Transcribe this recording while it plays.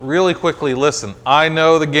really quickly, listen, I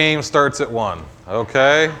know the game starts at 1,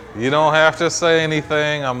 okay? You don't have to say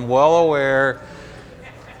anything. I'm well aware.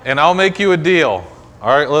 And I'll make you a deal. All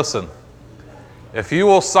right, listen. If you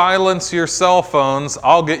will silence your cell phones,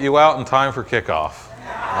 I'll get you out in time for kickoff.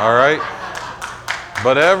 All right?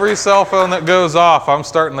 But every cell phone that goes off, I'm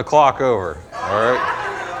starting the clock over. All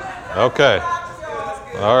right? Okay.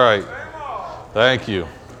 All right. Thank you.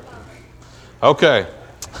 Okay.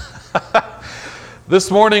 This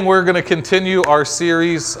morning we're going to continue our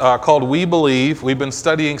series called We Believe. We've been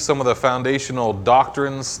studying some of the foundational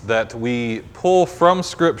doctrines that we pull from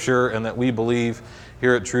Scripture and that we believe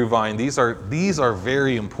here at True Vine. These are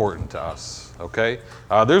very important to us. Okay,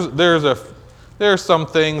 there's some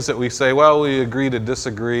things that we say, well, we agree to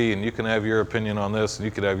disagree, and you can have your opinion on this, and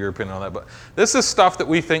you could have your opinion on that. But this is stuff that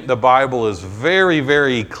we think the Bible is very,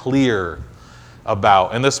 very clear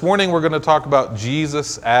about. And this morning we're going to talk about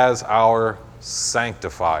Jesus as our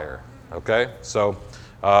sanctifier. Okay, so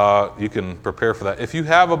you can prepare for that. If you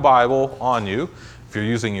have a Bible on you, if you're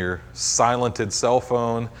using your silented cell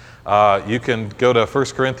phone, you can go to 1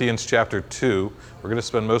 Corinthians chapter 2. We're going to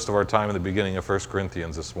spend most of our time in the beginning of 1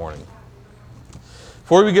 Corinthians this morning.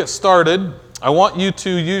 Before we get started, I want you to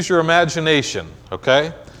use your imagination,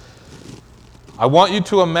 okay? I want you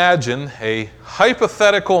to imagine a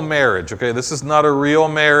hypothetical marriage, okay? This is not a real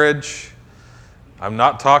marriage. I'm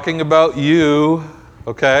not talking about you,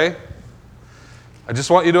 okay? I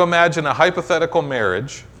just want you to imagine a hypothetical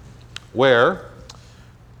marriage where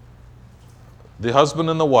the husband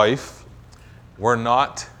and the wife were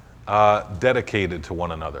not dedicated to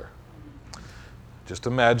one another. Just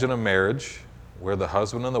imagine a marriage where the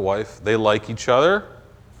husband and the wife, they like each other,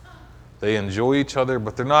 they enjoy each other,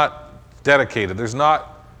 but they're not dedicated. There's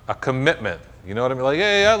not a commitment. You know what I mean? Like,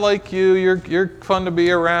 hey, I like you. You're fun to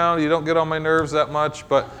be around. You don't get on my nerves that much.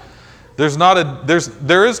 But there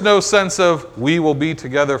is no sense of we will be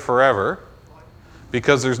together forever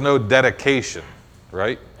because there's no dedication,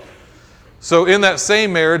 right? So in that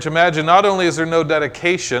same marriage, imagine not only is there no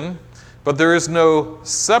dedication, but there is no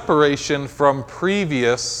separation from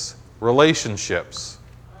previous relationships.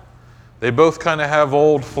 They both kind of have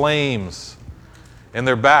old flames in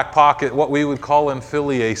their back pocket, what we would call in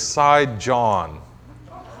Philly a side John,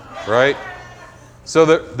 right? So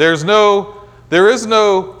there is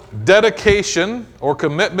no dedication or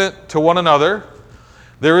commitment to one another.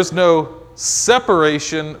 There is no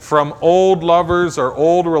separation from old lovers or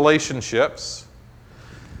old relationships.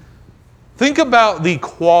 Think about the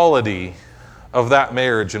quality of that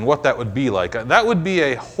marriage and what that would be like. That would be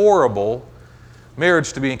a horrible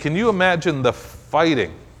marriage to be in. Can you imagine the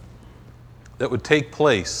fighting that would take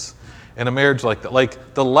place in a marriage like that?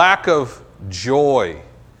 Like the lack of joy.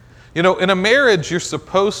 You know, in a marriage, you're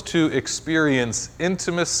supposed to experience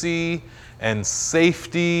intimacy and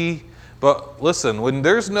safety. But listen, when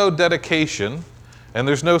there's no dedication and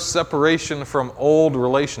there's no separation from old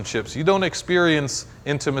relationships, you don't experience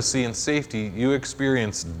intimacy and safety. You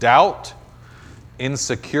experience doubt,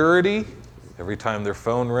 insecurity. Every time their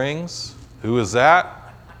phone rings, who is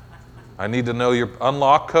that? I need to know your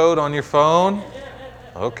unlock code on your phone.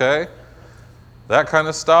 Okay. That kind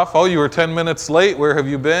of stuff. Oh, you were 10 minutes late. Where have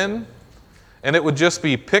you been? And it would just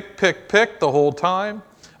be pick, pick, pick the whole time.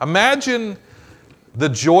 Imagine the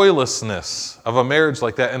joylessness of a marriage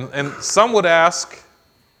like that. And some would ask,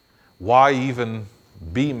 why even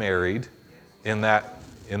be married in that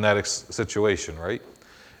situation, right?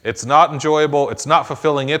 It's not enjoyable. It's not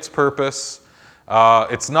fulfilling its purpose.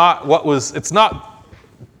 It's not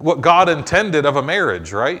what God intended of a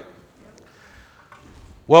marriage, right?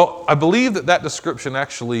 Well, I believe that description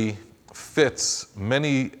actually fits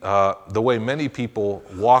the way many people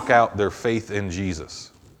walk out their faith in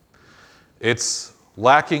Jesus. It's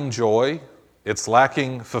lacking joy. It's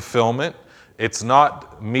lacking fulfillment. It's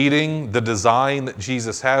not meeting the design that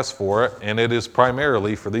Jesus has for it, and it is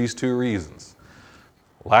primarily for these two reasons: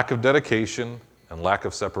 lack of dedication and lack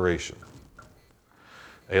of separation.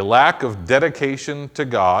 A lack of dedication to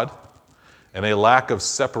God and a lack of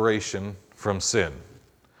separation from sin.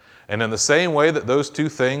 And in the same way that those two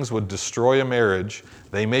things would destroy a marriage,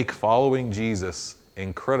 they make following Jesus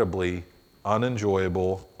incredibly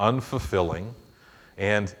unenjoyable, unfulfilling,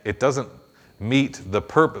 and it doesn't meet the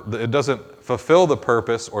purpose. It doesn't fulfill the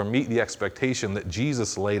purpose or meet the expectation that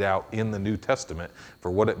Jesus laid out in the New Testament for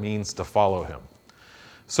what it means to follow him.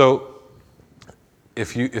 So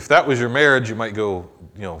if that was your marriage, you might go,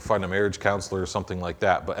 find a marriage counselor or something like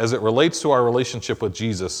that. But as it relates to our relationship with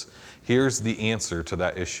Jesus, here's the answer to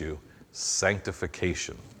that issue: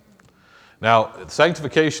 sanctification. Now,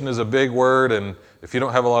 sanctification is a big word, and if you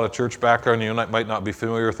don't have a lot of church background, you might not be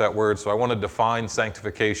familiar with that word, so I want to define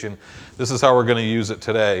sanctification. This is how we're going to use it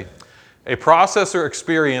today. A process or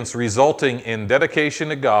experience resulting in dedication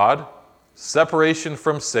to God, separation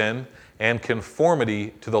from sin, and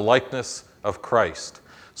conformity to the likeness of Christ.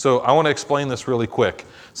 So I want to explain this really quick.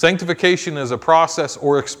 Sanctification is a process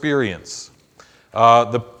or experience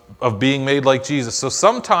of being made like Jesus. So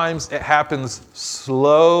sometimes it happens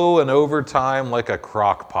slow and over time like a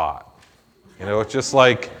crock pot. It's just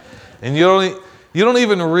like, and you don't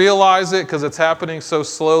even realize it because it's happening so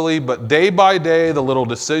slowly, but day by day, the little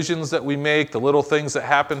decisions that we make, the little things that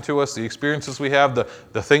happen to us, the experiences we have,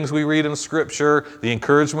 the things we read in Scripture, the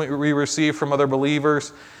encouragement we receive from other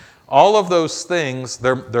believers, all of those things,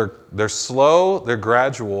 they're slow, they're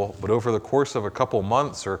gradual, but over the course of a couple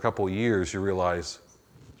months or a couple years, you realize,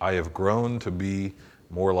 I have grown to be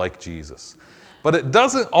more like Jesus. But it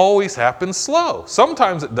doesn't always happen slow.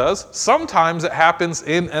 Sometimes it does. Sometimes it happens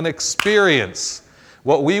in an experience,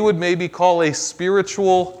 what we would maybe call a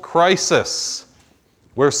spiritual crisis,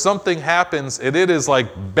 where something happens and it is like,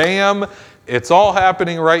 bam, it's all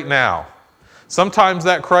happening right now. Sometimes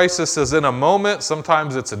that crisis is in a moment,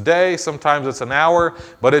 sometimes it's a day, sometimes it's an hour,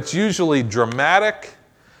 but it's usually dramatic,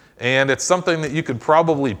 and it's something that you could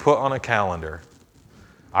probably put on a calendar.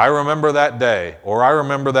 I remember that day, or I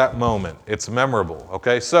remember that moment. It's memorable,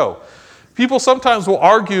 okay? So, people sometimes will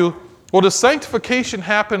argue, well, does sanctification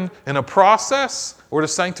happen in a process, or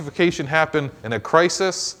does sanctification happen in a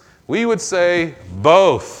crisis? We would say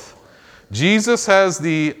both. Jesus has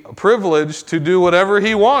the privilege to do whatever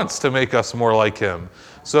he wants to make us more like him.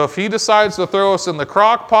 So if he decides to throw us in the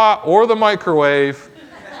crock pot or the microwave,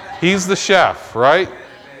 he's the chef, right?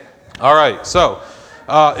 All right, so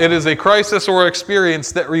it is a crisis or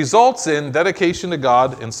experience that results in dedication to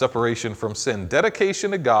God and separation from sin.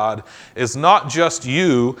 Dedication to God is not just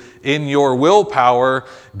you in your willpower,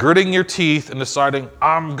 gritting your teeth and deciding,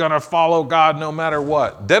 I'm going to follow God no matter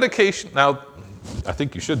what. Dedication, now, I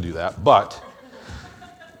think you should do that, but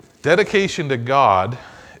dedication to God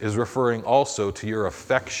is referring also to your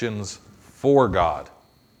affections for God.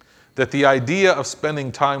 That the idea of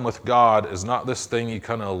spending time with God is not this thing you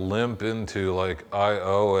kind of limp into like, I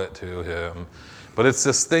owe it to him, but it's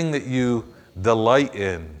this thing that you delight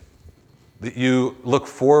in, that you look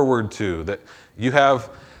forward to, that you have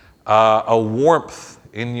a warmth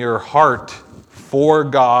in your heart for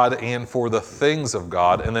God and for the things of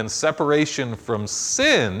God. And then separation from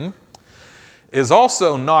sin is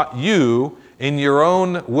also not you in your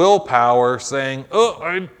own willpower saying,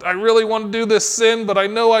 oh, I really want to do this sin, but I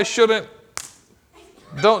know I shouldn't.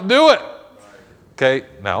 Don't do it. Okay,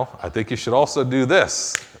 now, I think you should also do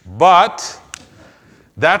this. But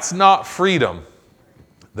that's not freedom.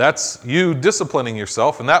 That's you disciplining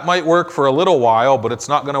yourself, and that might work for a little while, but it's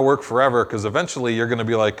not going to work forever, because eventually you're going to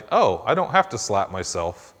be like, oh, I don't have to slap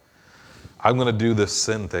myself. I'm going to do this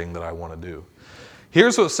sin thing that I want to do.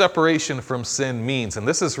 Here's what separation from sin means, and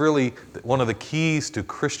this is really one of the keys to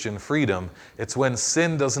Christian freedom. It's when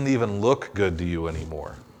sin doesn't even look good to you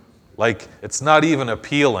anymore. Like, it's not even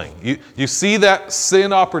appealing. You see that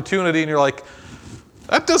sin opportunity, and you're like,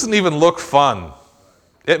 that doesn't even look fun.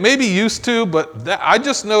 It may be used to, but I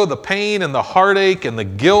just know the pain and the heartache and the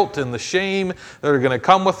guilt and the shame that are going to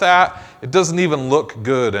come with that. It doesn't even look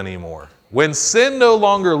good anymore. When sin no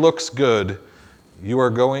longer looks good, you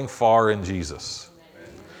are going far in Jesus.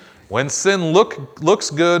 When sin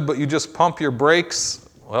looks good, but you just pump your brakes,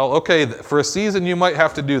 well, okay, for a season you might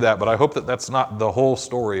have to do that, but I hope that that's not the whole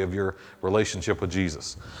story of your relationship with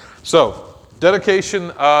Jesus. So, dedication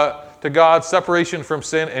to God, separation from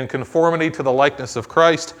sin, and conformity to the likeness of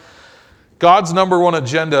Christ. God's number one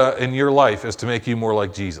agenda in your life is to make you more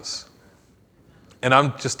like Jesus. And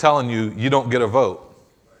I'm just telling you, you don't get a vote.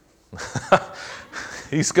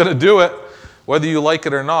 He's going to do it whether you like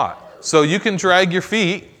it or not. So you can drag your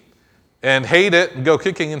feet and hate it and go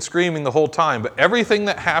kicking and screaming the whole time, but everything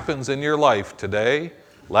that happens in your life today,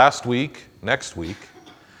 last week, next week,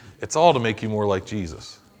 it's all to make you more like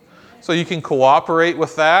Jesus. So you can cooperate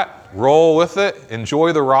with that, roll with it,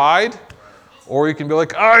 enjoy the ride, or you can be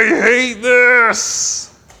like, I hate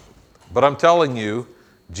this. But I'm telling you,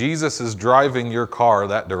 Jesus is driving your car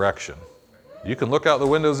that direction. You can look out the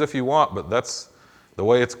windows if you want, but that's the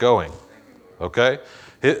way it's going. Okay?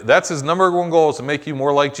 That's his number one goal, is to make you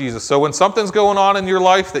more like Jesus. So when something's going on in your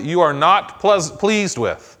life that you are not pleased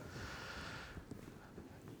with,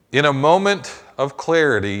 in a moment of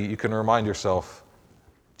clarity, you can remind yourself,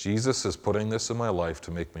 Jesus is putting this in my life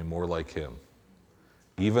to make me more like him,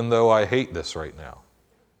 even though I hate this right now.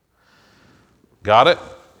 Got it?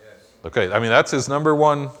 Yes. Okay, I mean, that's his number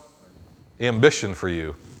one ambition for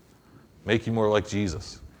you. Make you more like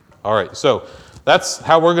Jesus. All right, so that's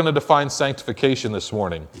how we're going to define sanctification this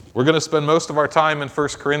morning. We're going to spend most of our time in 1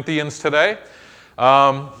 Corinthians today.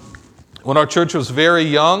 When our church was very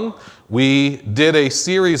young, we did a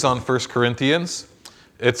series on 1 Corinthians.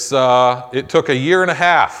 It took a year and a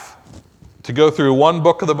half to go through one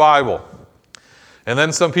book of the Bible. And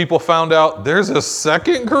then some people found out there's a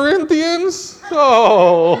 2 Corinthians?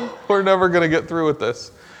 Oh, we're never going to get through with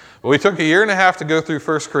this. But we took a year and a half to go through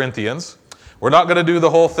 1 Corinthians. We're not going to do the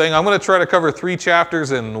whole thing. I'm going to try to cover 3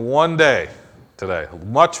 chapters in one day today,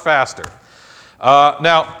 much faster.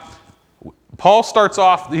 Now, Paul starts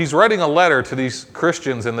off, he's writing a letter to these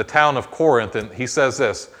Christians in the town of Corinth, and he says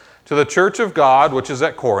this, "To the church of God, which is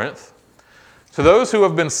at Corinth, to those who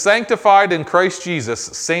have been sanctified in Christ Jesus,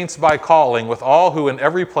 saints by calling, with all who in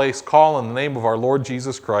every place call in the name of our Lord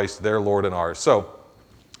Jesus Christ, their Lord and ours." So,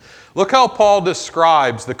 look how Paul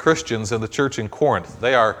describes the Christians in the church in Corinth.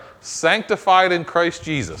 They are sanctified in Christ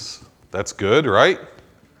Jesus. That's good, right?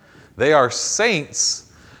 They are saints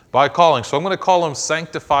by calling. So I'm going to call them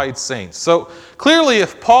sanctified saints. So clearly,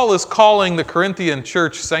 if Paul is calling the Corinthian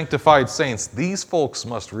church sanctified saints, these folks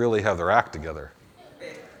must really have their act together.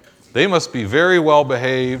 They must be very well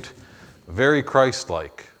behaved, very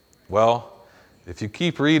Christ-like. Well, if you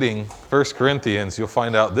keep reading 1 Corinthians, you'll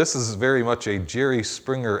find out this is very much a Jerry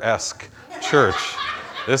Springer-esque church.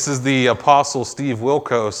 This is the Apostle Steve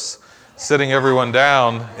Wilkos sitting everyone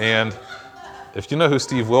down, and if you know who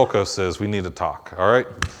Steve Wilkos is, we need to talk, all right?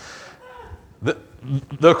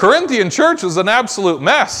 The Corinthian church was an absolute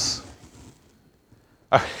mess.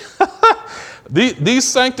 These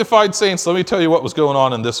sanctified saints, let me tell you what was going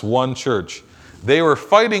on in this one church. They were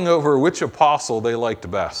fighting over which apostle they liked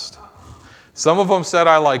best. Some of them said,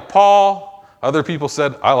 "I like Paul." Other people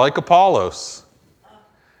said, "I like Apollos."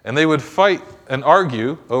 And they would fight and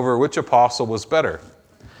argue over which apostle was better.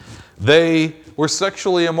 They were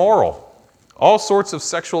sexually immoral. All sorts of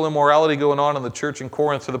sexual immorality going on in the church in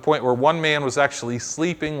Corinth, to the point where one man was actually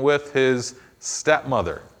sleeping with his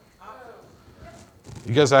stepmother.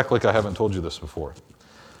 You guys act like I haven't told you this before.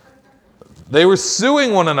 They were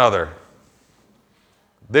suing one another.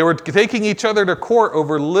 They were taking each other to court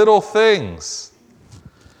over little things.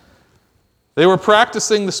 They were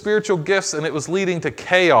practicing the spiritual gifts, and it was leading to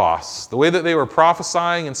chaos. The way that they were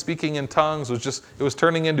prophesying and speaking in tongues it was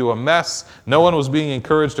turning into a mess. No one was being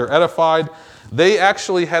encouraged or edified. They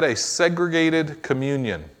actually had a segregated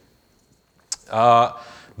communion.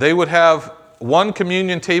 They would have one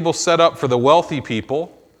communion table set up for the wealthy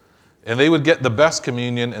people, and they would get the best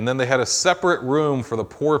communion, and then they had a separate room for the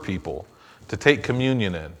poor people to take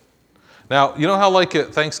communion in. Now, you know how like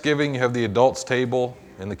at Thanksgiving you have the adults table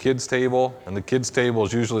and the kids table, and the kids table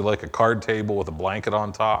is usually like a card table with a blanket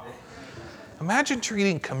on top? Imagine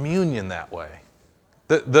treating communion that way.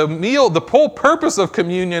 The whole purpose of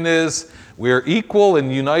communion is we're equal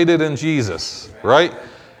and united in Jesus, right?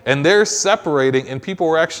 And they're separating, and people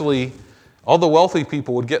were actually, all the wealthy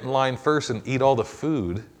people would get in line first and eat all the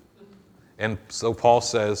food. And so Paul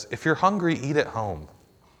says, if you're hungry, eat at home.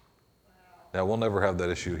 Now, we'll never have that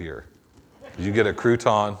issue here. You get a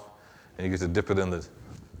crouton, and you get to dip it in the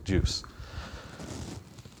juice.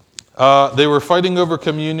 They were fighting over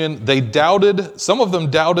communion. Some of them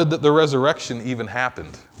doubted that the resurrection even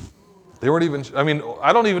happened. They weren't even,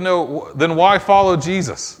 I don't even know, then why follow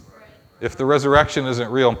Jesus if the resurrection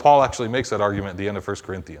isn't real? And Paul actually makes that argument at the end of 1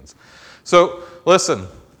 Corinthians. So, listen,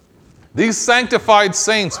 these sanctified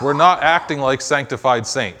saints were not acting like sanctified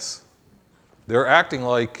saints. They're acting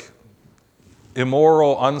like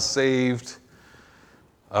immoral, unsaved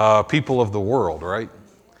people of the world, right?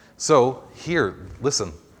 So, here,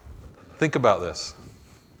 listen, think about this.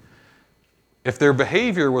 If their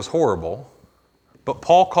behavior was horrible, but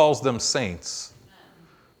Paul calls them saints,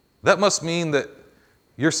 that must mean that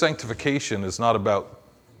your sanctification is not about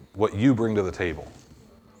what you bring to the table.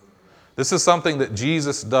 This is something that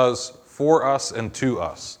Jesus does for us and to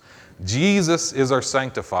us. Jesus is our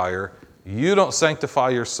sanctifier. You don't sanctify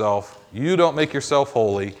yourself. You don't make yourself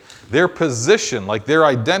holy. Their position, like their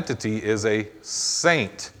identity, is a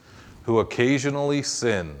saint who occasionally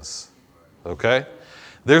sins. Okay?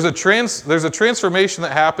 There's a transformation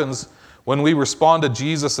that happens when we respond to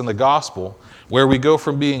Jesus in the gospel, where we go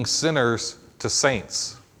from being sinners to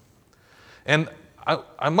saints. And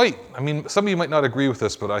some of you might not agree with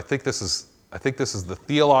this, but I think this is the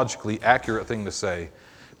theologically accurate thing to say.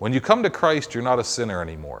 When you come to Christ, you're not a sinner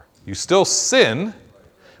anymore. You still sin,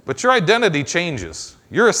 but your identity changes.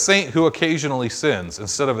 You're a saint who occasionally sins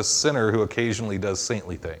instead of a sinner who occasionally does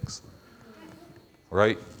saintly things.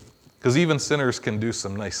 Right? Because even sinners can do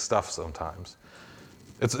some nice stuff sometimes.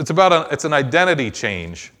 It's an identity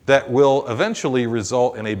change that will eventually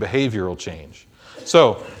result in a behavioral change.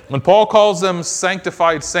 So when Paul calls them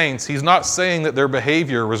sanctified saints, he's not saying that their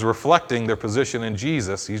behavior was reflecting their position in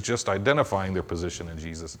Jesus. He's just identifying their position in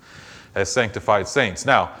Jesus as sanctified saints.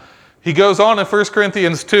 Now, he goes on in 1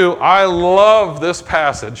 Corinthians 2. I love this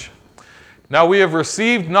passage. Now we have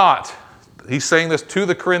received not, he's saying this to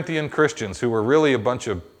the Corinthian Christians who were really a bunch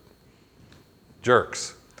of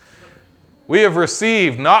jerks. We have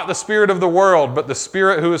received not the spirit of the world, but the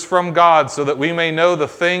Spirit who is from God, so that we may know the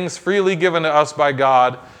things freely given to us by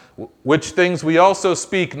God, which things we also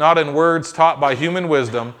speak, not in words taught by human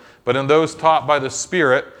wisdom, but in those taught by the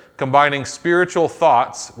Spirit, combining spiritual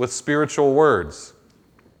thoughts with spiritual words.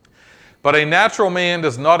 But a natural man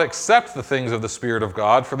does not accept the things of the Spirit of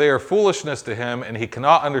God, for they are foolishness to him, and he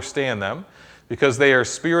cannot understand them, because they are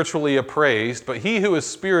spiritually appraised. But he who is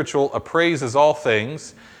spiritual appraises all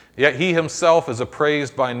things, yet he himself is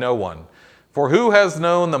appraised by no one. For who has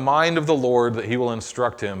known the mind of the Lord that he will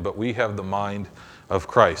instruct him? But we have the mind of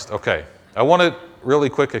Christ. Okay, I want to really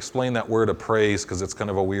quick explain that word appraise because it's kind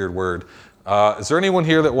of a weird word. Is there anyone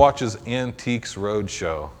here that watches Antiques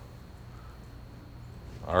Roadshow?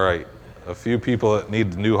 All right, a few people that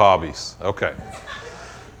need new hobbies. Okay.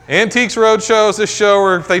 Antiques Roadshow is a show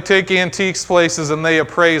where they take antiques places and they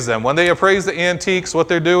appraise them. When they appraise the antiques, what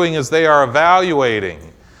they're doing is they are evaluating.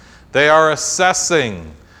 They are assessing,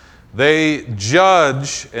 they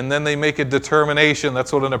judge, and then they make a determination.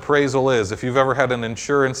 That's what an appraisal is. If you've ever had an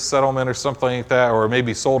insurance settlement or something like that, or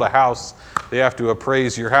maybe sold a house, they have to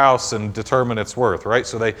appraise your house and determine its worth, right?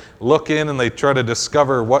 So they look in and they try to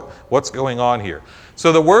discover what's going on here.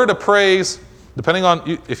 So the word appraise, depending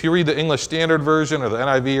on if you read the English Standard Version or the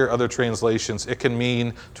NIV or other translations, it can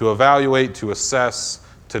mean to evaluate, to assess,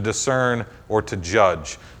 to discern, or to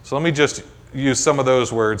judge. So let me just use some of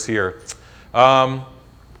those words here. The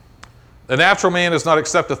natural man does not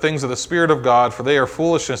accept the things of the Spirit of God, for they are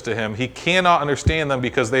foolishness to him. He cannot understand them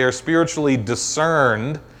because they are spiritually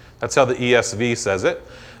discerned. That's how the ESV says it.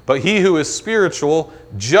 But he who is spiritual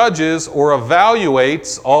judges or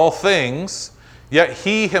evaluates all things, yet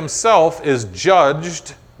he himself is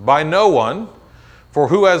judged by no one. For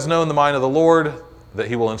who has known the mind of the Lord, that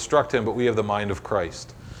he will instruct him? But we have the mind of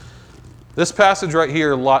Christ. This passage right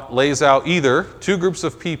here lays out either two groups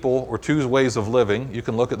of people or two ways of living. You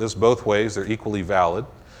can look at this both ways. They're equally valid.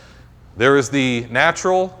 There is the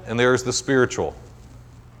natural and there is the spiritual.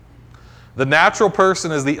 The natural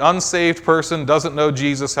person is the unsaved person, doesn't know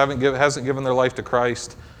Jesus, hasn't given their life to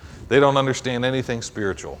Christ. They don't understand anything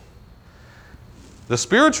spiritual. The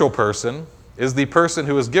spiritual person is the person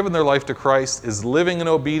who has given their life to Christ, is living an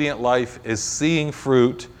obedient life, is seeing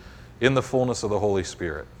fruit in the fullness of the Holy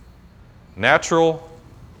Spirit. Natural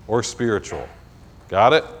or spiritual?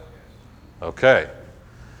 Got it? Okay.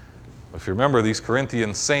 If you remember, these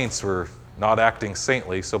Corinthian saints were not acting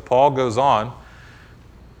saintly, so Paul goes on.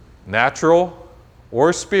 Natural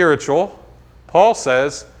or spiritual? Paul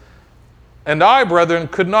says, "And I, brethren,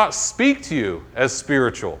 could not speak to you as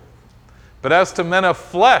spiritual, but as to men of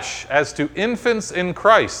flesh, as to infants in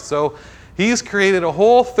Christ." So he's created a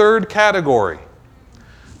whole third category.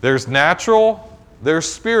 There's natural,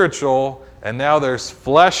 there's spiritual, and now there's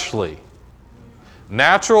fleshly.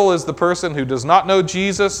 Natural is the person who does not know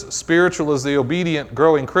Jesus. Spiritual is the obedient,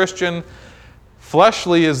 growing Christian.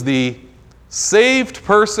 Fleshly is the saved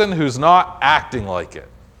person who's not acting like it,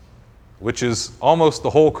 which is almost the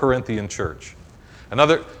whole Corinthian church.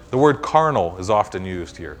 The word carnal is often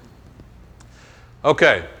used here.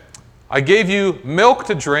 Okay, I gave you milk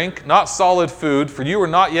to drink, not solid food, for you are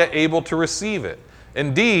not yet able to receive it.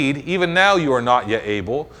 Indeed, even now you are not yet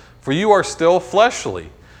able, for you are still fleshly.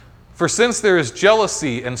 For since there is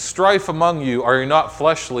jealousy and strife among you, are you not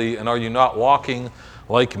fleshly, and are you not walking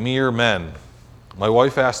like mere men? My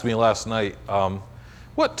wife asked me last night,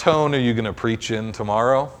 what tone are you going to preach in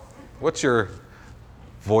tomorrow? What's your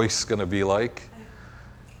voice going to be like?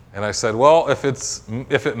 And I said, well, if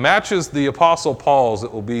it matches the Apostle Paul's,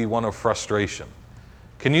 it will be one of frustration.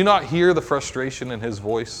 Can you not hear the frustration in his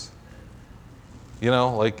voice? You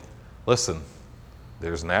know, like, listen,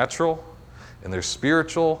 there's natural and there's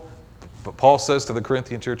spiritual. But Paul says to the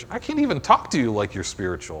Corinthian church, I can't even talk to you like you're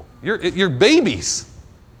spiritual. You're babies.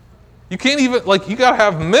 You can't even, you got to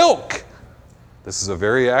have milk. This is a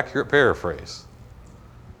very accurate paraphrase.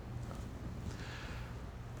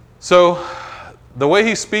 So the way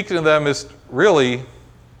he's speaking to them is really,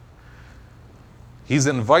 he's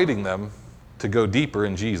inviting them to go deeper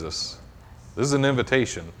in Jesus. This is an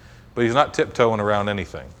invitation, but he's not tiptoeing around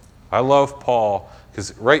anything. I love Paul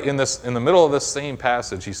because right in the middle of this same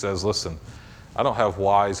passage, he says, listen, I don't have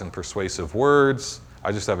wise and persuasive words.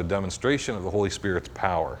 I just have a demonstration of the Holy Spirit's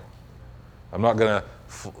power. I'm not going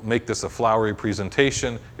to make this a flowery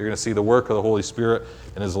presentation. You're going to see the work of the Holy Spirit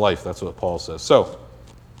in his life. That's what Paul says. So,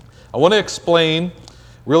 I want to explain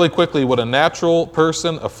really quickly what a natural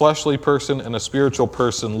person, a fleshly person, and a spiritual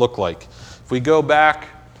person look like. If we go back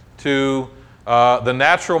to the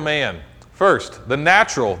natural man. First, the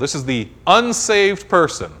natural, this is the unsaved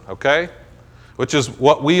person, okay? Which is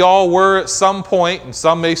what we all were at some point, and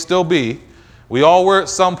some may still be. We all were at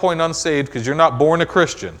some point unsaved because you're not born a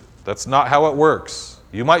Christian. That's not how it works.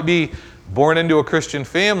 You might be born into a Christian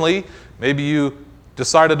family. Maybe you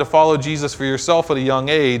decided to follow Jesus for yourself at a young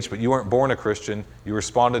age, but you weren't born a Christian. You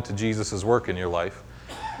responded to Jesus' work in your life.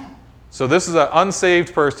 So this is an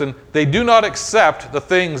unsaved person. They do not accept the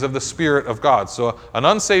things of the Spirit of God. So an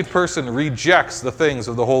unsaved person rejects the things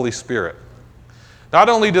of the Holy Spirit. Not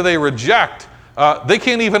only do they reject, they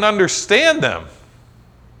can't even understand them.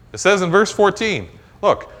 It says in verse 14,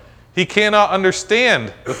 look, he cannot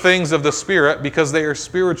understand the things of the Spirit because they are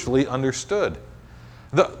spiritually understood.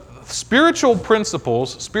 The spiritual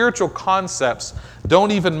principles, spiritual concepts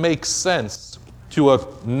don't even make sense to a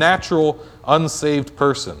natural, unsaved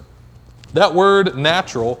person. That word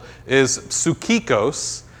natural is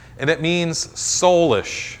psychikos, and it means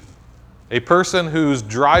soulish. A person whose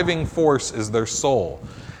driving force is their soul.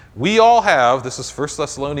 We all have, this is 1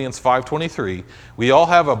 Thessalonians 5:23, we all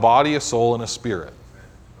have a body, a soul, and a spirit.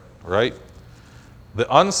 Right? The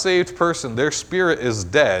unsaved person, their spirit is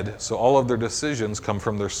dead, so all of their decisions come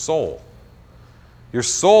from their soul. Your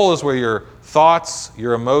soul is where your thoughts,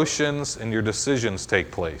 your emotions, and your decisions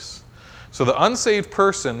take place. So the unsaved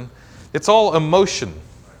person, it's all emotion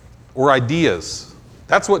or ideas.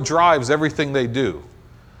 That's what drives everything they do.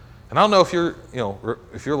 And I don't know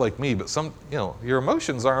if you're like me, but your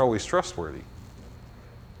emotions aren't always trustworthy.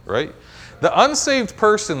 Right? The unsaved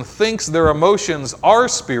person thinks their emotions are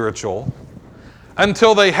spiritual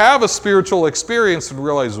until they have a spiritual experience and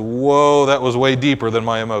realize, whoa, that was way deeper than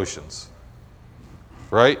my emotions.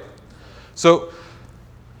 Right? So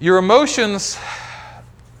your emotions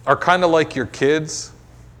are kind of like your kids.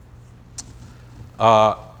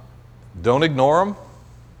 Don't ignore them.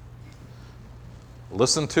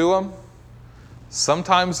 Listen to them.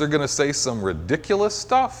 Sometimes they're going to say some ridiculous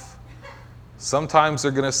stuff. Sometimes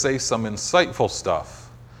they're going to say some insightful stuff.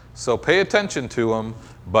 So pay attention to them,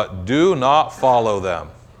 but do not follow them.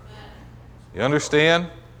 You understand?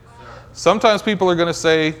 Sometimes people are going to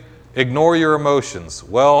say, ignore your emotions.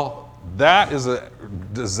 Well, that is a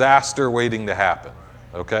disaster waiting to happen.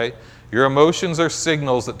 Okay? Your emotions are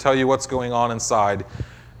signals that tell you what's going on inside.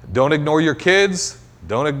 Don't ignore your kids.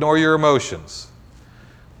 Don't ignore your emotions.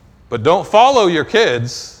 But don't follow your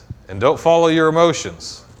kids and don't follow your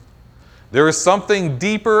emotions. There is something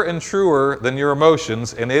deeper and truer than your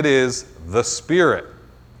emotions, and it is the Spirit.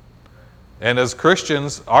 And as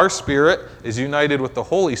Christians, our spirit is united with the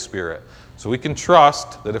Holy Spirit. So we can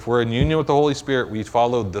trust that if we're in union with the Holy Spirit, we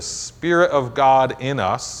follow the Spirit of God in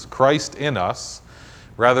us, Christ in us,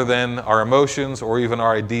 rather than our emotions or even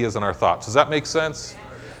our ideas and our thoughts. Does that make sense?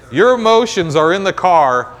 Your emotions are in the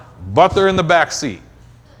car, but they're in the back seat.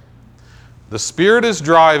 The Spirit is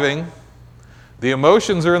driving. The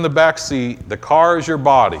emotions are in the back seat. The car is your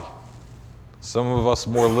body. Some of us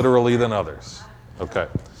more literally than others. Okay.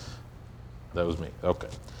 That was me. Okay.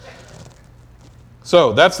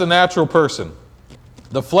 So that's the natural person.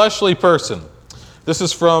 The fleshly person. This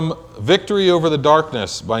is from Victory Over the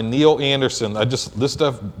Darkness by Neil Anderson. This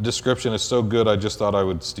description is so good, I just thought I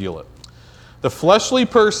would steal it. The fleshly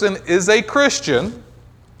person is a Christian,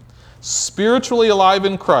 spiritually alive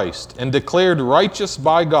in Christ, and declared righteous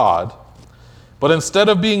by God. But instead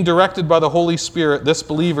of being directed by the Holy Spirit, this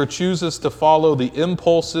believer chooses to follow the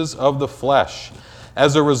impulses of the flesh.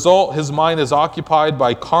 As a result, his mind is occupied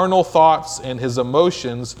by carnal thoughts and his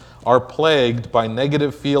emotions are plagued by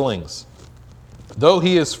negative feelings. Though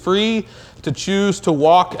he is free to choose to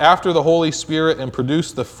walk after the Holy Spirit and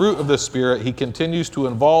produce the fruit of the Spirit, he continues to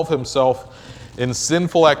involve himself in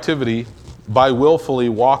sinful activity by willfully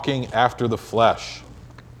walking after the flesh.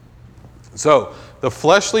 So, the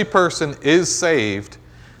fleshly person is saved.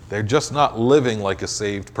 They're just not living like a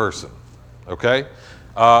saved person. Okay?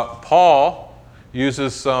 Paul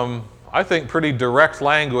uses some, I think, pretty direct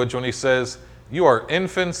language when he says, "You are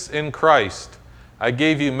infants in Christ. I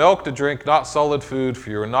gave you milk to drink, not solid food,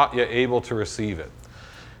 for you are not yet able to receive it."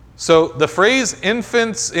 So the phrase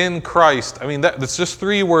infants in Christ, I mean, that's just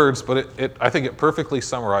 3 words, but I think it perfectly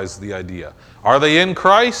summarizes the idea. Are they in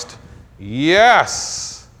Christ?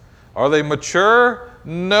 Yes. Are they mature?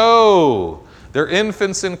 No. They're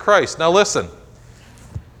infants in Christ. Now listen,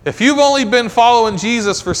 if you've only been following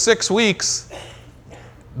Jesus for 6 weeks,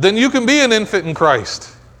 then you can be an infant in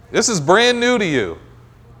Christ. This is brand new to you,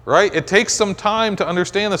 right? It takes some time to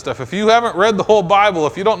understand this stuff. If you haven't read the whole Bible,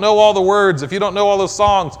 if you don't know all the words, if you don't know all the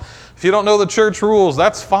songs, if you don't know the church rules,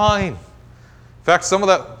 that's fine. In fact, some of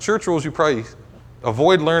that church rules you probably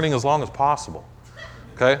avoid learning as long as possible,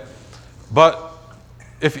 okay? But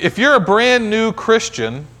if you're a brand new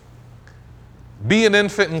Christian, be an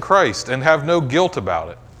infant in Christ and have no guilt about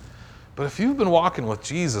it. But if you've been walking with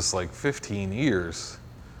Jesus like 15 years,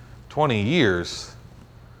 20 years,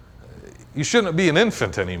 you shouldn't be an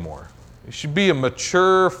infant anymore. You should be a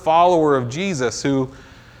mature follower of Jesus who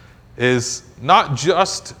is not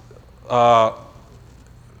just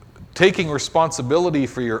taking responsibility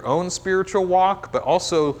for your own spiritual walk, but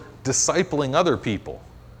also discipling other people.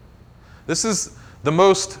 This is the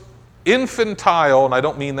most infantile, and I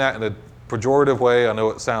don't mean that in a pejorative way, I know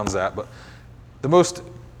it sounds that, but the most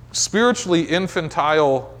spiritually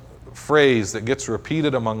infantile phrase that gets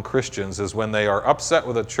repeated among Christians is when they are upset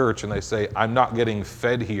with a church and they say, I'm not getting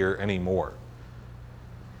fed here anymore.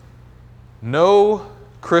 No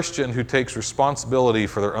Christian who takes responsibility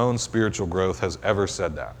for their own spiritual growth has ever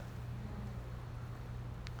said that.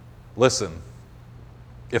 Listen,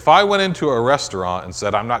 if I went into a restaurant and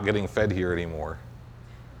said, I'm not getting fed here anymore,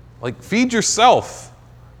 like, feed yourself,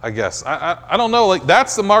 I guess. I don't know, like,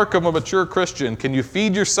 that's the mark of a mature Christian. Can you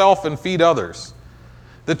feed yourself and feed others?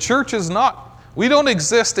 The church is not, we don't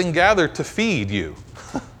exist and gather to feed you.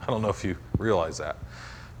 I don't know if you realize that.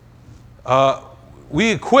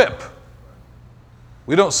 We equip.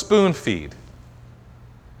 We don't spoon feed.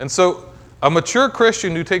 And so a mature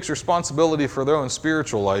Christian who takes responsibility for their own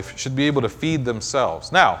spiritual life should be able to feed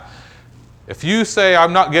themselves. Now, if you say,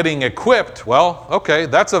 I'm not getting equipped, well, okay,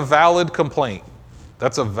 that's a valid complaint.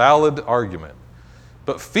 That's a valid argument.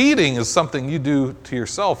 But feeding is something you do to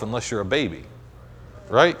yourself unless you're a baby,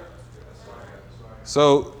 right?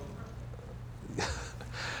 So,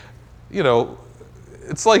 you know,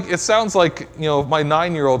 it's like, it sounds like, you know, my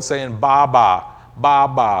 9-year-old saying, ba-ba,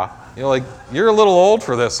 ba-ba. You know, like, you're a little old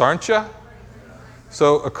for this, aren't you?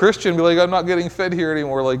 So a Christian be like, I'm not getting fed here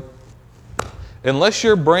anymore. Like, unless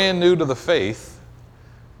you're brand new to the faith,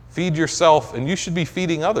 feed yourself, and you should be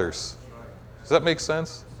feeding others. Does that make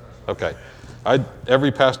sense? Okay.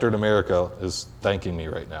 Every pastor in America is thanking me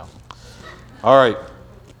right now. All right.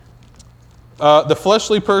 The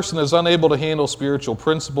fleshly person is unable to handle spiritual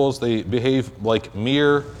principles. They behave like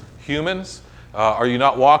mere humans. Are you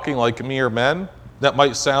not walking like mere men? That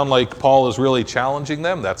might sound like Paul is really challenging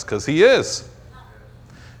them. That's because he is.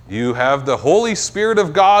 You have the Holy Spirit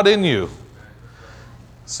of God in you.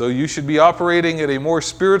 So you should be operating at a more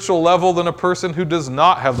spiritual level than a person who does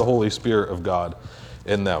not have the Holy Spirit of God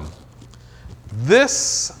in them.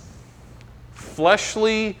 This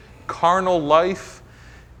fleshly, carnal life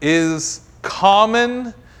is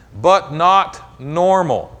common but not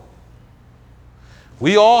normal.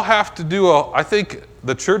 We all have to do I think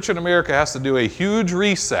the church in America has to do a huge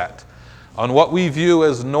reset on what we view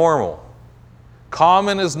as normal.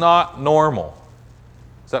 Common is not normal.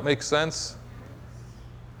 Does that make sense?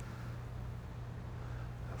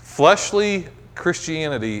 Fleshly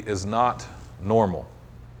Christianity is not normal.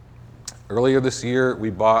 Earlier this year, we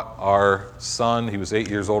bought our son, he was 8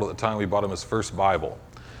 years old at the time, we bought him his first Bible.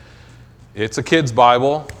 It's a kid's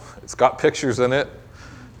Bible. It's got pictures in it.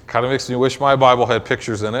 Kind of makes me wish my Bible had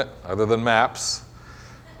pictures in it, other than maps.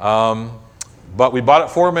 But we bought it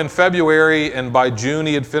for him in February, and by June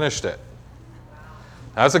he had finished it.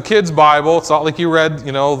 That's a kid's Bible. It's not like you read,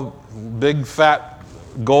 you know, big, fat,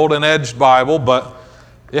 golden-edged Bible, but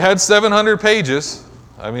it had 700 pages.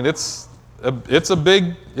 I mean, it's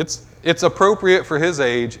appropriate for his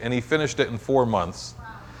age, and he finished it in 4 months.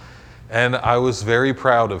 And I was very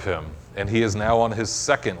proud of him. And he is now on his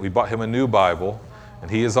second. We bought him a new Bible,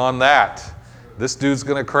 and he is on that. This dude's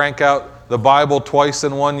going to crank out the Bible twice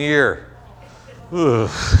in 1 year.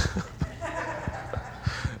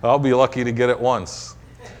 I'll be lucky to get it once.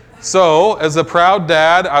 So, as a proud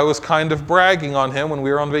dad, I was kind of bragging on him when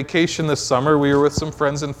we were on vacation this summer. We were with some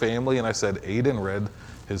friends and family, and I said, Aiden read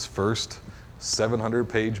his first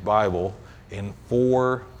 700-page Bible in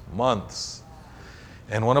 4 months.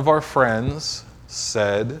 And one of our friends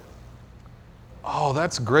said, oh,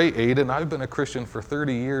 that's great, Aiden. I've been a Christian for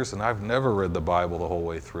 30 years, and I've never read the Bible the whole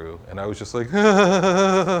way through. And I was just like,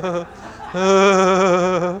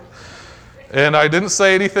 and I didn't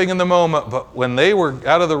say anything in the moment, but when they were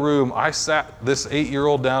out of the room, I sat this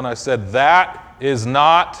 8-year-old down. I said, that is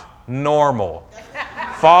not normal.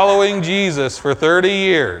 following Jesus for 30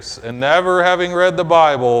 years and never having read the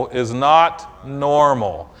Bible is not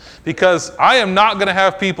normal. Because I am not going to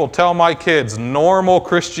have people tell my kids normal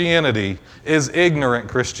Christianity is ignorant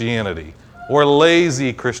Christianity or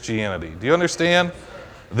lazy Christianity. Do you understand?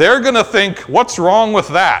 They're going to think, what's wrong with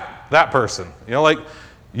that person? You know, like,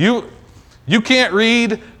 you can't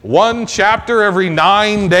read one chapter every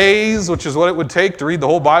 9 days, which is what it would take to read the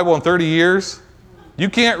whole Bible in 30 years. You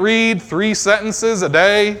can't read 3 sentences a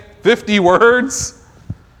day, 50 words,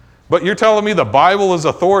 but you're telling me the Bible is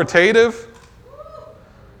authoritative?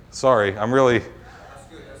 Sorry, I'm going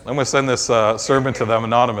to send this sermon to them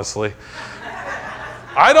anonymously.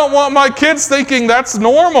 I don't want my kids thinking that's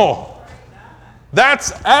normal.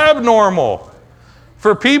 That's abnormal.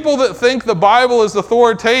 For people that think the Bible is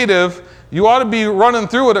authoritative, you ought to be running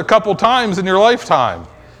through it a couple times in your lifetime.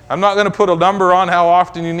 I'm not going to put a number on how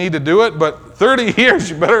often you need to do it, but 30 years,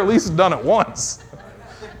 you better at least have done it once.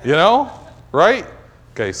 You know? Right?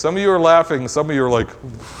 Okay, some of you are laughing, some of you are like,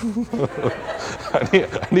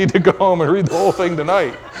 I need to go home and read the whole thing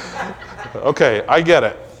tonight. Okay, I get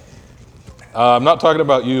it. I'm not talking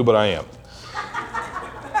about you, but I am.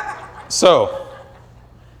 So,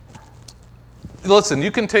 listen,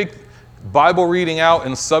 you can take Bible reading out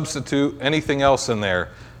and substitute anything else in there.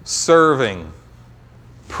 Serving,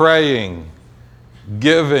 praying,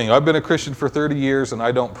 giving. I've been a Christian for 30 years and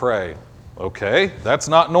I don't pray. Okay, that's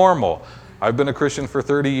not normal. I've been a Christian for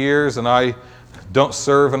 30 years and I don't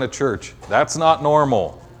serve in a church. That's not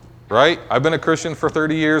normal, right? I've been a Christian for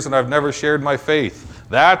 30 years and I've never shared my faith.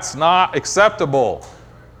 That's not acceptable,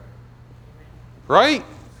 right?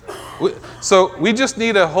 So we just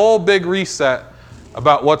need a whole big reset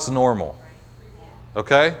about what's normal,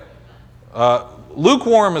 okay?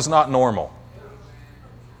 Lukewarm is not normal.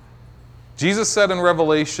 Jesus said in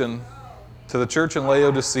Revelation to the church in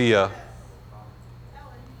Laodicea,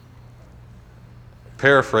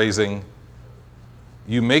 paraphrasing,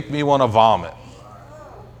 you make me want to vomit.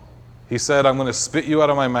 He said, I'm going to spit you out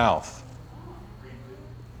of my mouth.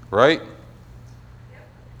 Right?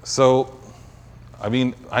 So, I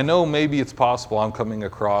mean, I know maybe it's possible I'm coming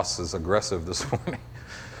across as aggressive this morning,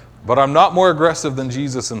 but I'm not more aggressive than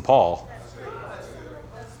Jesus and Paul.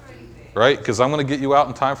 Right? Because I'm going to get you out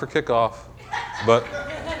in time for kickoff. But,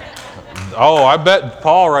 oh, I bet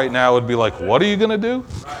Paul right now would be like, what are you going to do?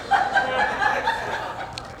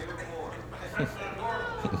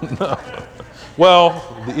 No.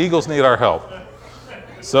 Well, the Eagles need our help.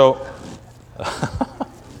 So,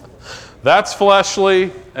 that's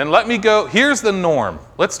fleshly. And let me go, here's the norm.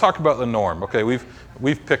 Let's talk about the norm. Okay,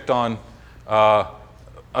 we've picked on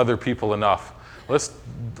other people enough. Let's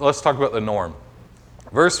talk about the norm.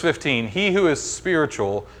 Verse 15, he who is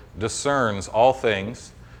spiritual discerns all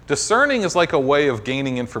things. Discerning is like a way of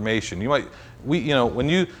gaining information. When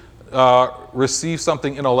you receive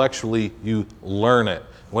something intellectually, you learn it.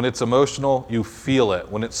 When it's emotional, you feel it.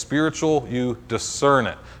 When it's spiritual, you discern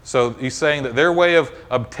it. So he's saying that their way of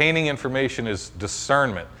obtaining information is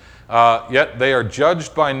discernment. Yet they are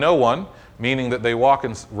judged by no one, meaning that they walk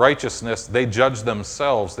in righteousness. They judge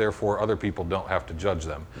themselves, therefore other people don't have to judge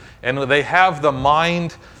them. And they have the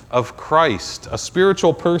mind of Christ. A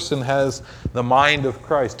spiritual person has the mind of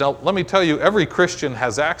Christ. Now, let me tell you, every Christian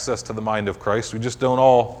has access to the mind of Christ. We just don't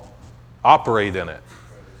all operate in it.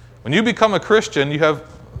 When you become a Christian, you have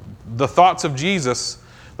the thoughts of Jesus.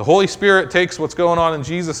 The Holy Spirit takes what's going on in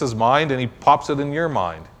Jesus' mind and he pops it in your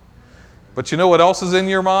mind. But you know what else is in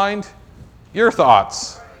your mind? Your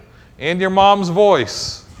thoughts, and your mom's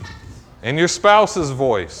voice, and your spouse's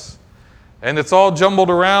voice. And it's all jumbled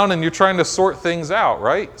around and you're trying to sort things out,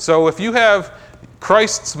 right? So if you have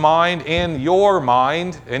Christ's mind and your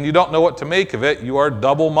mind and you don't know what to make of it, you are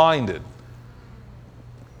double-minded.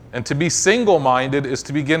 And to be single-minded is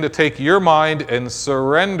to begin to take your mind and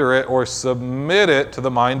surrender it or submit it to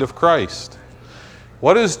the mind of Christ.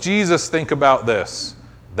 What does Jesus think about this?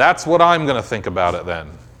 That's what I'm going to think about it then.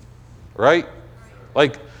 Right?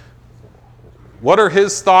 Like, what are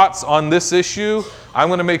his thoughts on this issue? I'm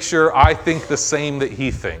going to make sure I think the same that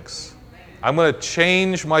he thinks. I'm going to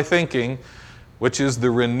change my thinking, which is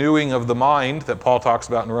the renewing of the mind that Paul talks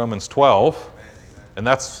about in Romans 12. And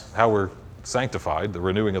that's how we're sanctified, the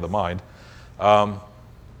renewing of the mind.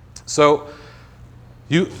 So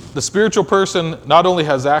the spiritual person not only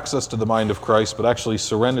has access to the mind of Christ, but actually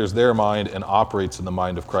surrenders their mind and operates in the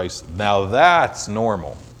mind of Christ. Now that's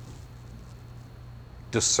normal.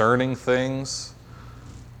 Discerning things,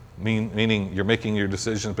 meaning you're making your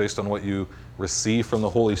decisions based on what you receive from the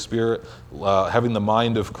Holy Spirit, having the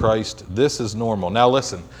mind of Christ, this is normal. Now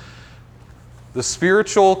listen, the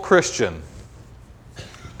spiritual Christian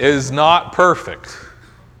is not perfect.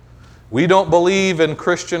 We don't believe in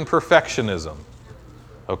Christian perfectionism.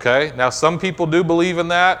 Okay? Now, some people do believe in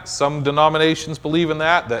that. Some denominations believe in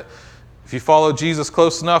that if you follow Jesus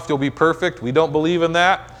close enough, you'll be perfect. We don't believe in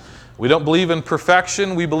that. We don't believe in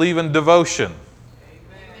perfection. We believe in devotion.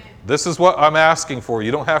 Amen. This is what I'm asking for.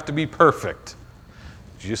 You don't have to be perfect.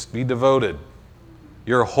 Just be devoted.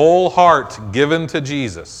 Your whole heart given to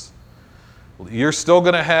Jesus. You're still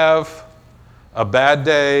going to have a bad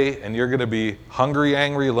day, and you're going to be hungry,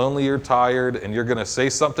 angry, lonely, or tired, and you're going to say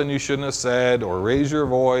something you shouldn't have said, or raise your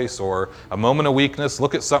voice, or a moment of weakness,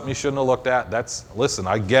 look at something you shouldn't have looked at. Listen,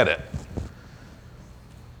 I get it.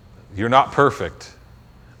 You're not perfect.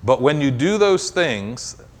 But when you do those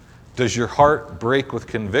things, does your heart break with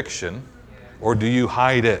conviction, or do you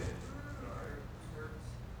hide it?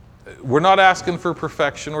 We're not asking for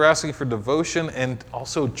perfection. We're asking for devotion and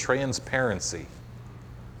also transparency.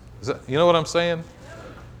 You know what I'm saying?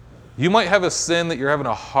 You might have a sin that you're having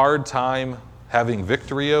a hard time having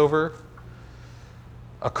victory over.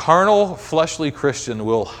 A carnal, fleshly Christian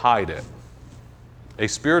will hide it. A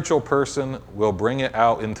spiritual person will bring it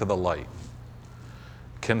out into the light.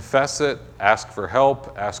 Confess it, ask for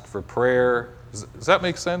help, ask for prayer. Does that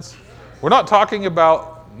make sense? We're not talking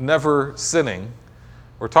about never sinning.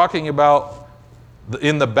 We're talking about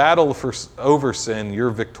in the battle over sin,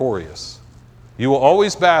 you're victorious. You will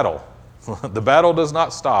always battle. The battle does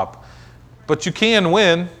not stop. But you can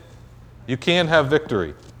win. You can have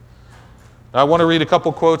victory. Now, I want to read a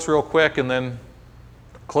couple quotes real quick and then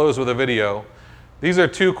close with a video. These are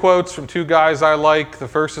two quotes from two guys I like. The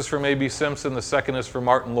first is from A.B. Simpson. The second is from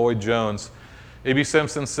Martin Lloyd-Jones. A.B.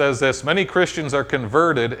 Simpson says this: many Christians are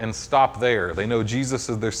converted and stop there. They know Jesus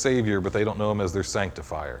is their Savior, but they don't know Him as their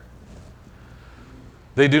sanctifier.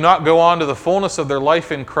 They do not go on to the fullness of their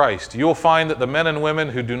life in Christ. You will find that the men and women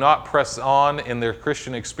who do not press on in their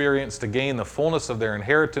Christian experience to gain the fullness of their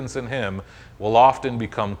inheritance in Him will often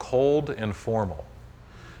become cold and formal.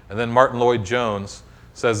 And then Martin Lloyd-Jones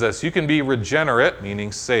says this: you can be regenerate,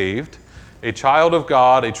 meaning saved, a child of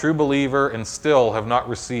God, a true believer, and still have not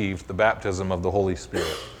received the baptism of the Holy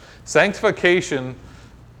Spirit. Sanctification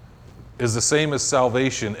is the same as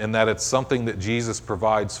salvation in that it's something that Jesus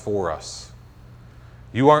provides for us.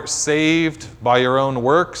 You aren't saved by your own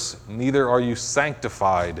works, neither are you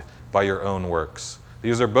sanctified by your own works.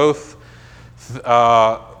 These are both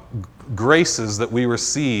graces that we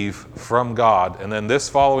receive from God. And then this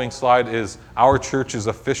following slide is our church's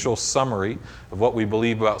official summary of what we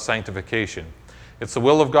believe about sanctification. It's the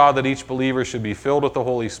will of God that each believer should be filled with the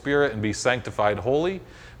Holy Spirit and be sanctified holy,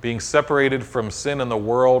 being separated from sin in the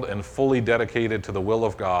world and fully dedicated to the will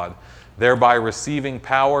of God, thereby receiving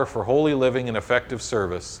power for holy living and effective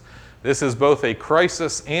service. This is both a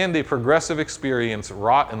crisis and a progressive experience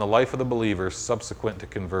wrought in the life of the believer subsequent to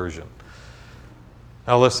conversion.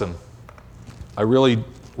 Now listen, we're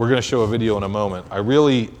going to show a video in a moment. I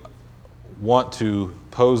really want to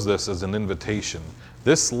pose this as an invitation.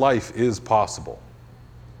 This life is possible.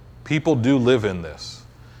 People do live in this.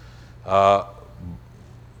 And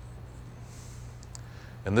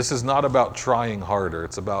this is not about trying harder,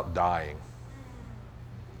 it's about dying.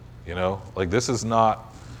 You know, like this is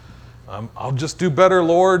not, I'll just do better,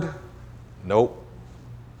 Lord. Nope.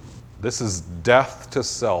 This is death to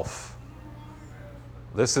self.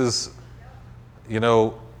 This is,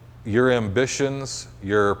 your ambitions,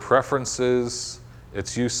 your preferences.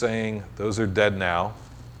 It's you saying, those are dead now.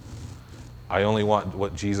 I only want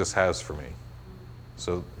what Jesus has for me.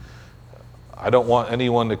 So I don't want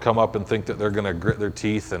anyone to come up and think that they're going to grit their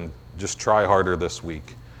teeth and just try harder this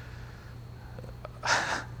week.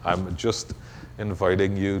 I'm just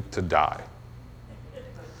inviting you to die.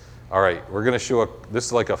 All right, we're going to show this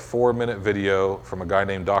is like a 4-minute video from a guy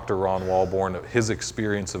named Dr. Ron Walborn of his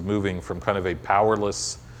experience of moving from kind of a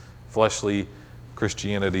powerless, fleshly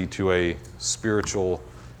Christianity to a spiritual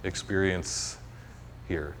experience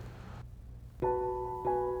here.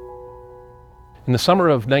 In the summer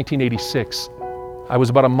of 1986, I was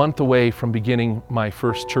about a month away from beginning my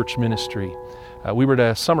first church ministry. We were at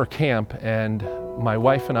a summer camp, and my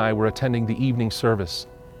wife and I were attending the evening service.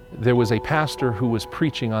 There was a pastor who was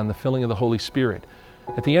preaching on the filling of the Holy Spirit.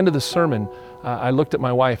 At the end of the sermon, I looked at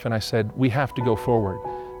my wife and I said, we have to go forward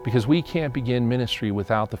because we can't begin ministry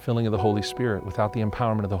without the filling of the Holy Spirit, without the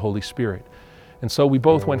empowerment of the Holy Spirit. And so we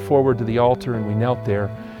both went forward to the altar and we knelt there.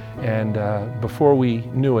 And before we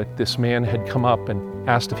knew it, this man had come up and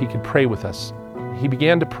asked if he could pray with us. He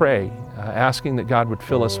began to pray, asking that God would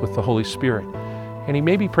fill us with the Holy Spirit. And he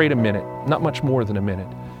maybe prayed a minute, not much more than a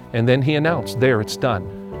minute. And then he announced, there, it's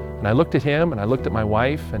done. And I looked at him and I looked at my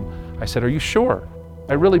wife and I said, are you sure?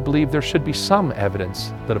 I really believe there should be some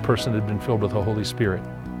evidence that a person had been filled with the Holy Spirit.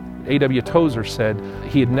 A.W. Tozer said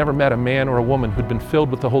he had never met a man or a woman who'd been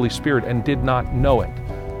filled with the Holy Spirit and did not know it.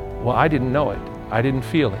 Well, I didn't know it. I didn't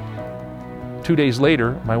feel it. 2 days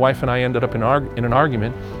later, my wife and I ended up in an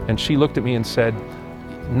argument, and she looked at me and said,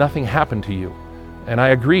 "Nothing happened to you." And I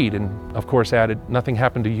agreed, and of course added, "Nothing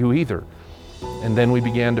happened to you either." And then we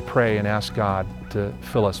began to pray and ask God to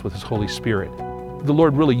fill us with His Holy Spirit. The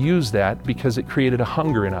Lord really used that because it created a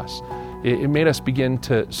hunger in us. It made us begin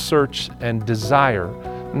to search and desire,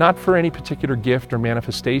 not for any particular gift or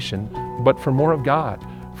manifestation, but for more of God,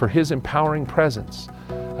 for His empowering presence.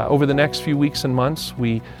 Over the next few weeks and months,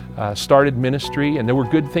 we started ministry, and there were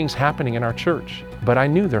good things happening in our church, but I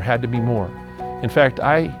knew there had to be more. In fact,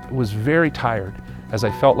 I was very tired as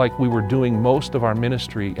I felt like we were doing most of our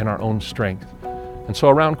ministry in our own strength. And so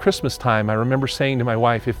around Christmas time, I remember saying to my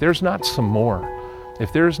wife, if there's not some more,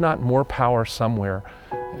 if there's not more power somewhere,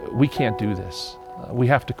 we can't do this. We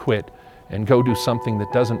have to quit and go do something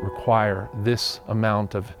that doesn't require this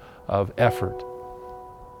amount of effort.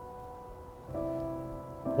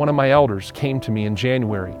 One of my elders came to me in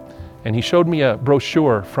January, and he showed me a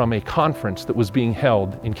brochure from a conference that was being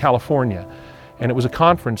held in California. And it was a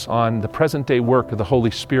conference on the present-day work of the Holy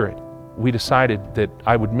Spirit. We decided that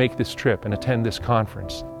I would make this trip and attend this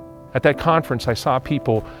conference. At that conference, I saw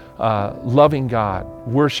people loving God,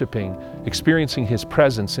 worshiping, experiencing His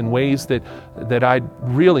presence in ways that I'd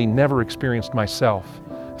really never experienced myself.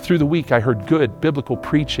 Through the week, I heard good biblical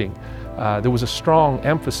preaching. There was a strong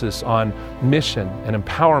emphasis on mission and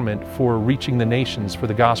empowerment for reaching the nations for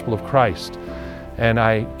the gospel of Christ. And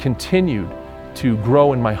I continued to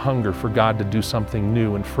grow in my hunger for God to do something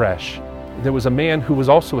new and fresh. There was a man who was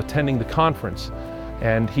also attending the conference,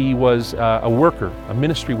 and he was a worker, a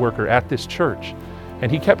ministry worker at this church.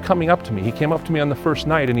 And he kept coming up to me. He came up to me on the first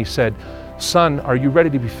night and he said, "Son, are you ready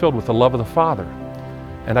to be filled with the love of the Father?"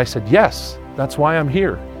 And I said, "Yes, that's why I'm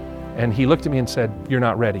here." And he looked at me and said, "You're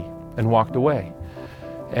not ready," and walked away.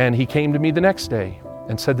 And he came to me the next day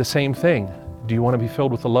and said the same thing. "Do you want to be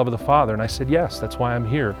filled with the love of the Father?" And I said, "Yes, that's why I'm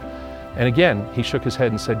here." And again, he shook his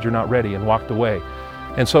head and said, "You're not ready," and walked away.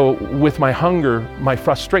 And so with my hunger, my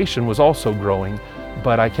frustration was also growing,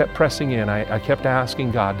 but I kept pressing in. I kept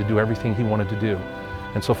asking God to do everything He wanted to do.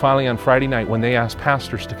 And so finally on Friday night, when they asked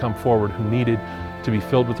pastors to come forward who needed to be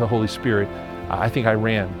filled with the Holy Spirit, I think I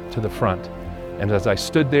ran to the front. And as I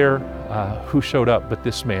stood there, who showed up but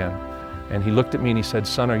this man? And he looked at me and he said,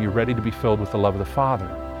 "Son, are you ready to be filled with the love of the Father?"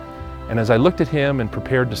 And as I looked at him and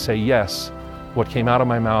prepared to say yes, what came out of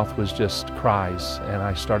my mouth was just cries, and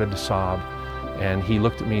I started to sob. And he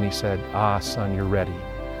looked at me and he said, "Ah, son, you're ready."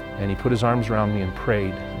 And he put his arms around me and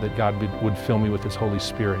prayed that God would fill me with His Holy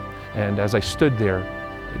Spirit. And as I stood there,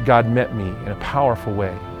 God met me in a powerful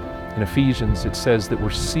way. In Ephesians, it says that we're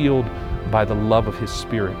sealed by the love of His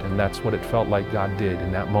Spirit, and that's what it felt like God did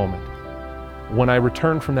in that moment. When I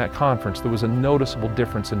returned from that conference, there was a noticeable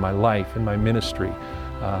difference in my life, in my ministry,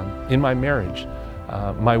 in my marriage.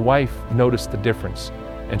 My wife noticed the difference,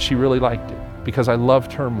 and she really liked it because I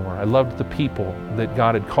loved her more. I loved the people that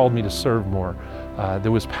God had called me to serve more.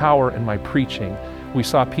 There was power in my preaching. We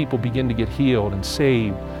saw people begin to get healed and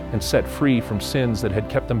saved and set free from sins that had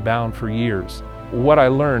kept them bound for years. What I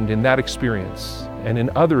learned in that experience and in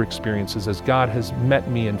other experiences as God has met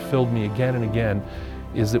me and filled me again and again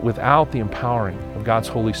is that without the empowering of God's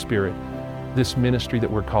Holy Spirit, this ministry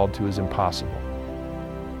that we're called to is impossible.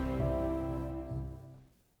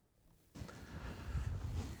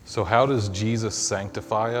 So how does Jesus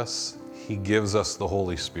sanctify us? He gives us the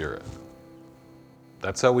Holy Spirit.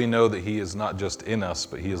 That's how we know that He is not just in us,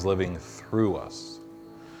 but He is living through us.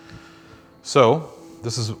 So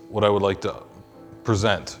this is what I would like to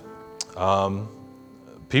present.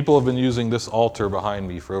 People have been using this altar behind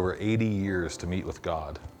me for over 80 years to meet with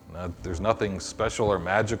God. Now, there's nothing special or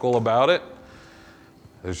magical about it.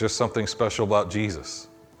 There's just something special about Jesus.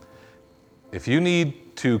 If you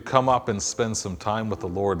need to come up and spend some time with the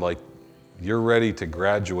Lord, like you're ready to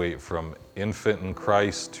graduate from infant in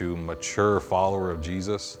Christ to mature follower of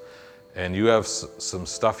Jesus, and you have some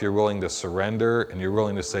stuff you're willing to surrender, and you're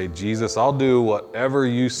willing to say, "Jesus, I'll do whatever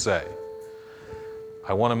you say.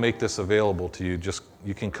 I want to make this available to you. Just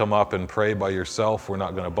you can come up and pray by yourself. We're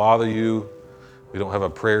not going to bother you. We don't have a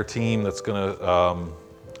prayer team that's going to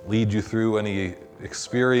lead you through any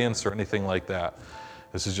experience or anything like that.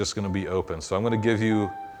 This is just going to be open. So I'm going to give you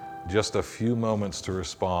just a few moments to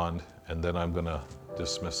respond, and then I'm going to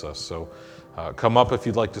dismiss us. So come up if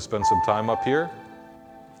you'd like to spend some time up here.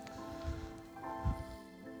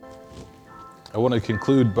 I want to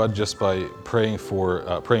conclude, Bud, just by praying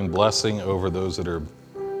blessing over those that are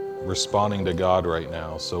responding to God right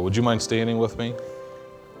now. So would you mind standing with me?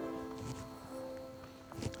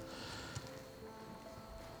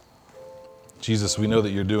 Jesus, we know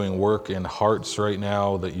that you're doing work in hearts right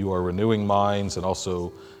now, that you are renewing minds and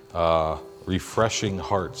also refreshing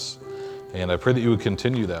hearts. And I pray that you would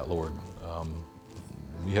continue that, Lord.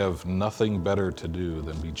 We have nothing better to do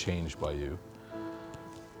than be changed by you.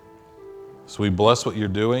 So we bless what you're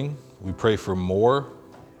doing. We pray for more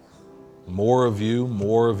of you,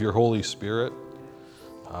 more of your Holy Spirit.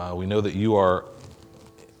 We know that you are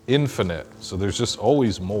infinite, so there's just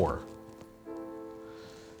always more.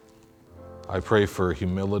 I pray for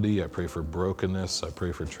humility, I pray for brokenness, I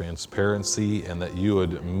pray for transparency, and that you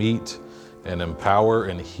would meet and empower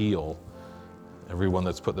and heal everyone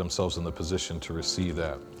that's put themselves in the position to receive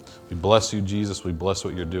that. We bless you, Jesus. We bless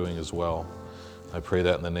what you're doing as well. I pray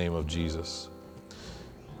that in the name of Jesus.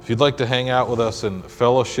 If you'd like to hang out with us in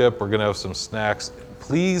fellowship, we're going to have some snacks.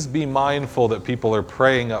 Please be mindful that people are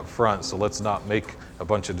praying up front, so let's not make a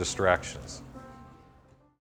bunch of distractions.